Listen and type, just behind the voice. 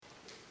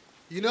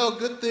You know,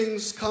 good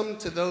things come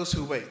to those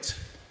who wait.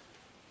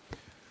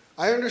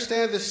 I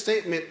understand this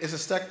statement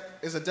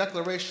is a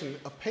declaration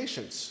of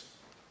patience.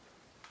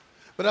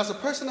 But as a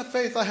person of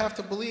faith, I have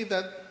to believe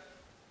that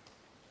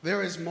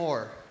there is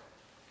more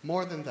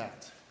than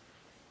that.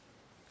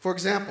 For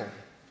example,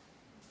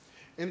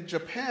 in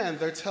Japan,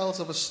 there tells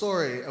of a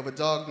story of a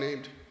dog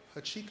named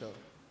Hachiko.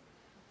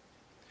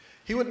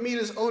 He would meet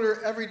his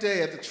owner every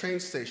day at the train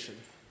station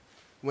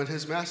when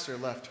his master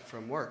left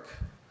from work.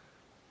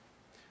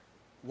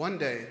 One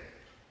day,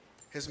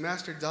 his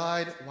master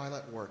died while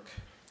at work,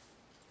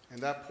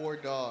 and that poor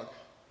dog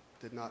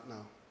did not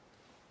know.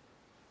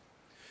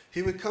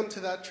 He would come to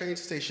that train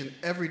station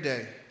every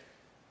day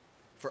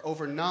for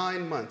over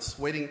 9 months,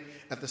 waiting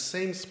at the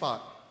same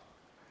spot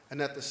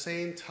and at the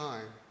same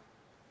time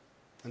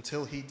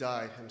until he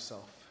died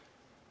himself.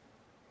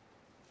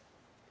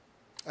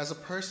 As a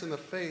person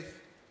of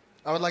faith,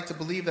 I would like to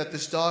believe that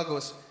this dog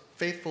was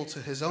faithful to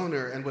his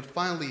owner and would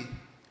finally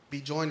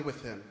be joined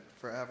with him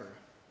forever.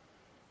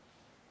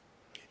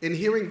 In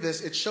hearing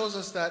this, it shows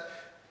us that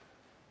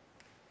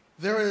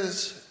there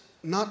is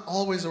not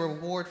always a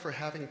reward for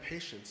having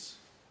patience.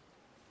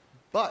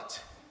 But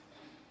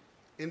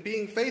in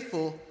being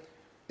faithful,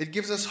 it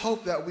gives us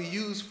hope that we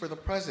use for the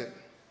present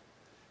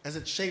as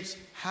it shapes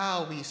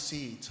how we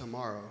see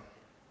tomorrow.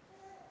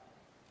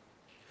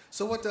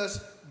 So what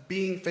does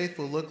being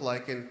faithful look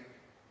like, and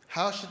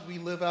how should we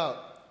live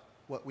out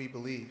what we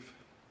believe?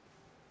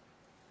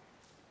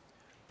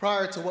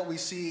 Prior to what we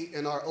see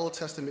in our Old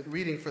Testament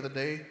reading for the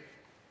day,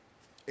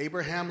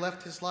 Abraham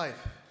left his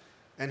life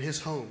and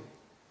his home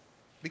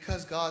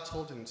because God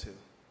told him to.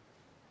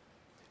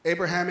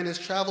 Abraham in his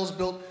travels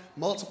built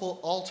multiple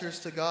altars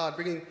to God,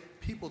 bringing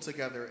people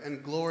together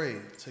and glory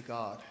to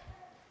God.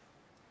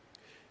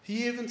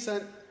 He even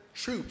sent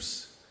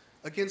troops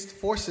against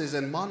forces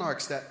and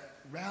monarchs that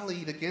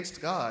rallied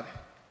against God.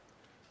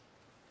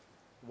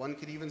 One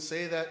could even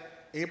say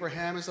that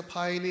Abraham is a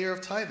pioneer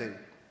of tithing.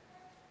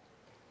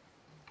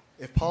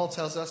 If Paul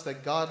tells us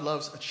that God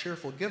loves a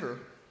cheerful giver,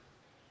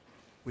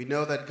 we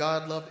know that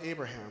God loved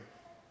Abraham,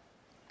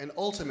 and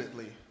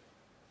ultimately,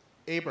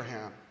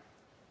 Abraham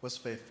was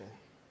faithful.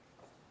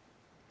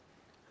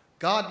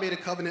 God made a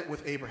covenant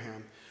with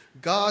Abraham.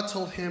 God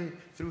told him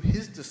through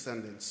his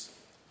descendants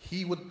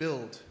he would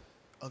build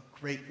a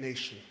great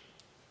nation.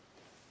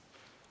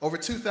 Over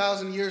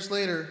 2,000 years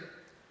later,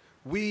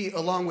 we,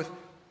 along with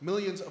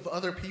millions of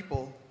other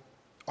people,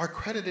 are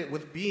credited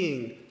with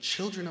being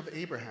children of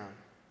Abraham.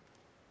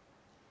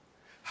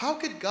 How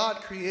could God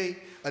create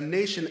a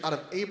nation out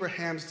of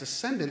Abraham's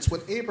descendants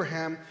when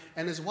Abraham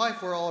and his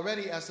wife were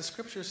already, as the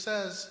scripture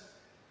says,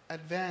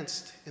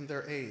 advanced in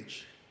their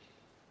age?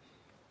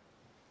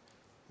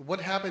 What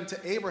happened to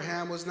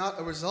Abraham was not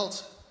a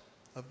result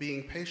of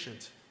being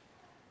patient.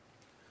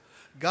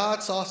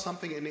 God saw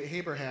something in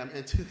Abraham,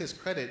 and to his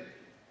credit,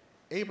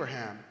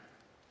 Abraham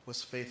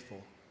was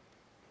faithful.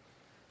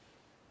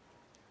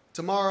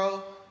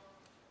 Tomorrow,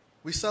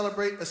 we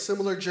celebrate a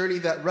similar journey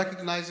that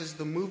recognizes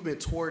the movement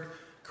toward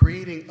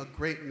creating a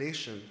great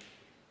nation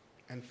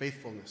and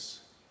faithfulness.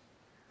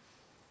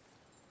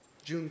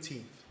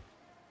 Juneteenth.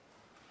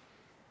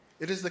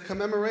 It is the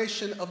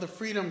commemoration of the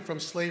freedom from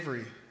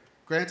slavery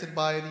granted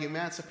by the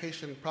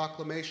Emancipation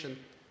Proclamation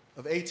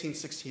of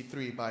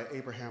 1863 by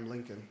Abraham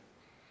Lincoln.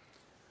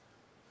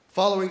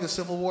 Following the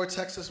Civil War,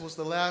 Texas was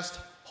the last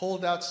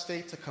holdout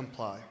state to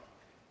comply.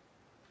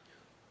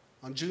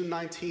 On June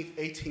 19,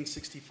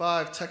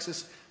 1865,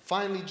 Texas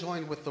finally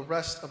joined with the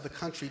rest of the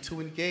country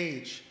to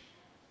engage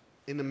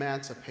in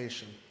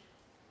emancipation.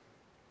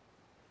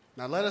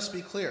 Now let us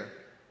be clear.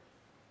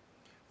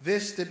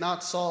 This did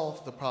not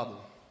solve the problem.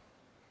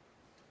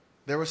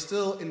 There was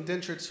still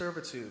indentured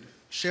servitude,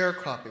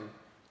 sharecropping,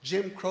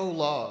 Jim Crow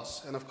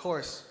laws, and of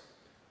course,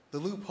 the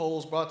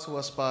loopholes brought to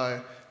us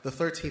by the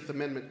 13th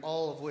Amendment,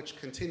 all of which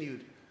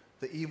continued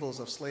the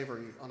evils of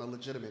slavery on a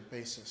legitimate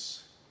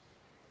basis.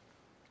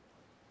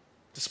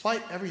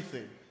 Despite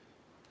everything,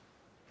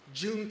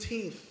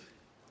 Juneteenth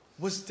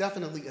was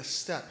definitely a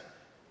step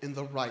in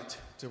the right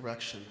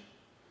direction.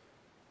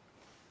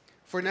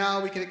 For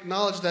now, we can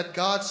acknowledge that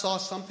God saw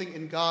something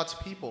in God's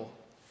people.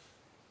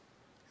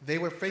 They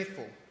were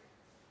faithful,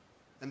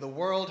 and the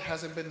world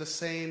hasn't been the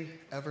same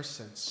ever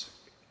since.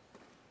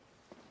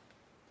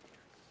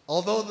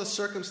 Although the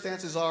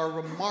circumstances are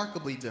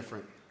remarkably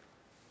different,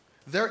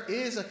 there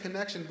is a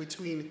connection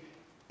between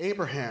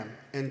Abraham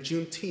and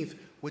Juneteenth,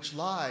 which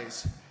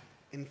lies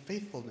in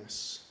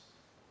faithfulness.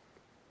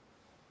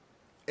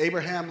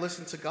 Abraham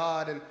listened to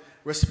God and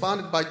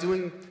responded by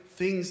doing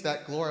things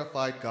that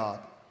glorified God.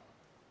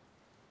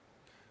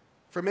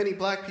 For many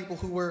black people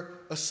who were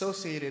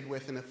associated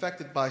with and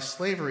affected by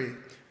slavery,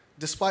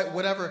 despite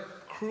whatever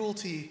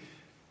cruelty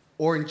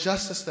or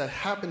injustice that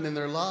happened in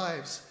their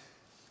lives,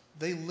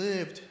 they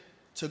lived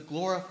to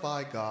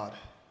glorify God.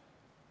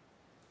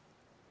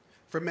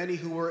 For many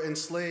who were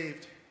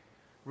enslaved,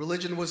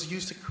 religion was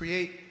used to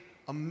create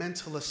a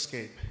mental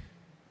escape.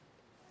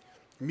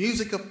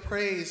 Music of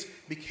praise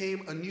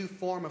became a new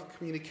form of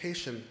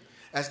communication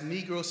as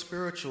Negro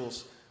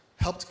spirituals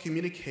helped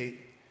communicate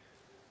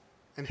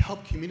and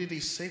help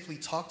communities safely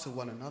talk to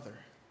one another.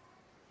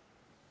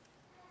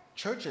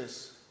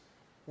 Churches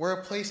were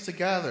a place to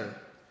gather,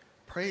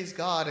 praise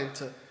God, and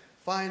to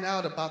find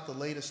out about the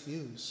latest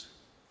news.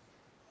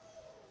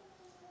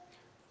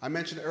 I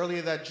mentioned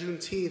earlier that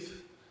Juneteenth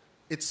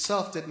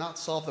itself did not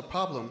solve the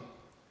problem,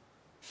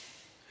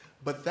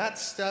 but that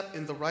step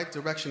in the right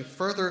direction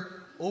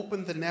further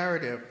opened the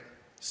narrative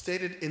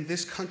stated in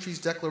this country's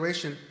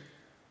declaration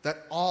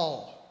that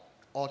all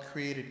are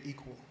created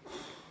equal.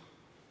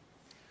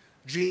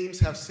 Dreams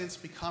have since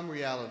become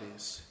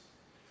realities.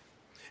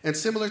 And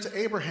similar to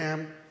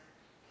Abraham,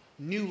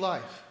 new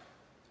life,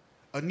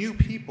 a new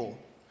people,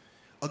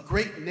 a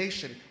great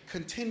nation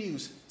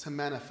continues to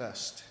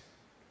manifest.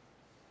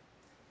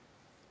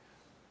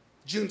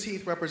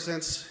 Juneteenth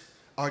represents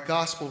our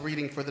gospel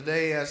reading for the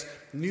day as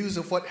news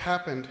of what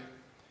happened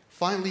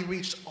finally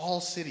reached all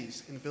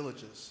cities and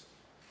villages,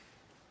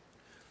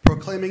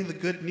 proclaiming the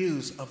good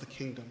news of the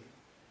kingdom.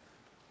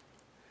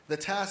 The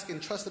task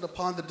entrusted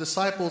upon the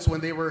disciples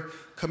when they were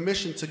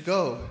commissioned to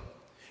go,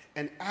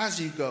 and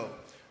as you go,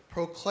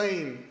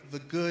 proclaim the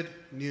good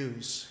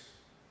news.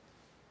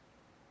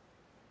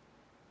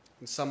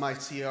 And some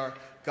might see our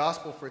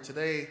gospel for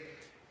today,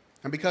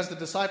 and because the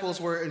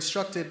disciples were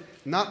instructed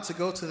not to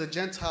go to the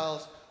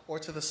Gentiles or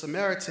to the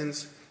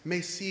Samaritans,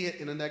 may see it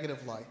in a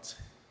negative light.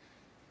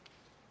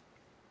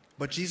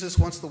 But Jesus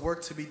wants the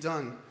work to be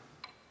done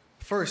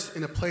first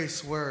in a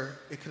place where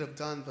it could have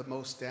done the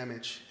most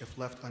damage if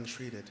left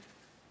untreated,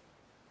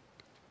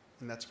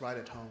 and that's right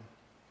at home.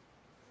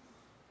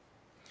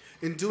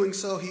 In doing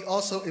so, he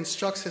also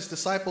instructs his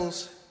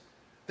disciples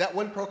that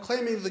when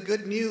proclaiming the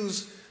good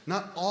news,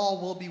 not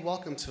all will be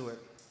welcome to it,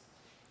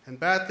 and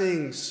bad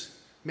things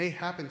may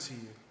happen to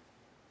you.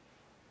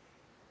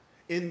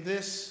 In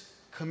this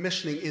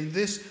commissioning, in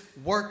this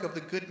work of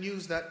the good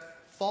news that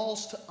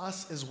falls to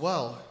us as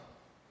well,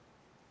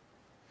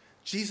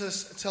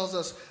 Jesus tells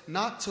us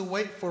not to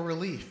wait for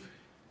relief,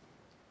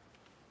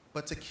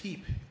 but to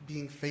keep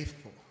being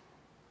faithful.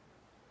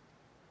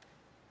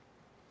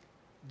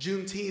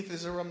 Juneteenth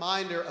is a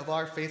reminder of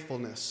our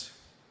faithfulness.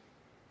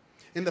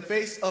 In the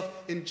face of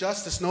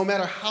injustice, no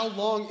matter how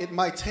long it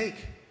might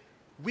take,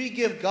 we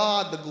give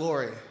God the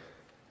glory.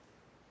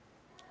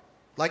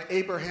 Like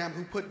Abraham,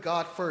 who put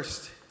God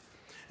first,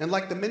 and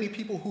like the many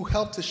people who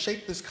helped to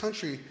shape this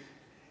country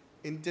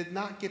and did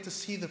not get to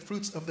see the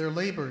fruits of their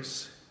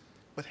labors,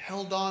 but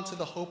held on to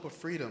the hope of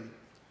freedom.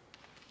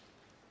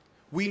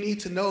 We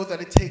need to know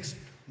that it takes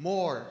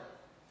more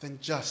than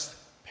just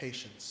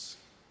patience.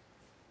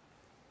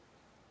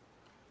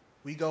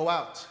 We go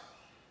out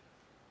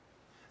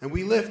and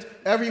we lift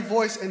every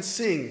voice and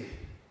sing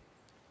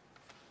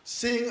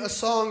a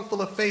song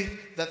full of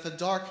faith that the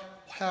dark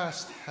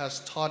past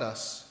has taught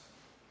us.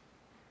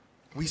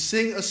 We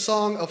sing a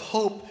song of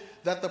hope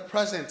that the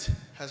present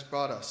has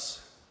brought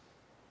us.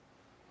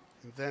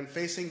 And then,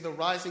 facing the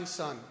rising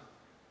sun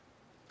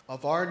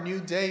of our new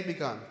day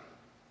begun,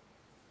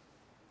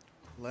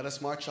 let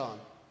us march on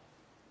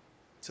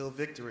till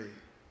victory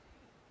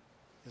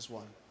is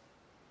won.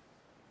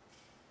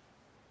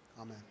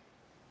 Amen.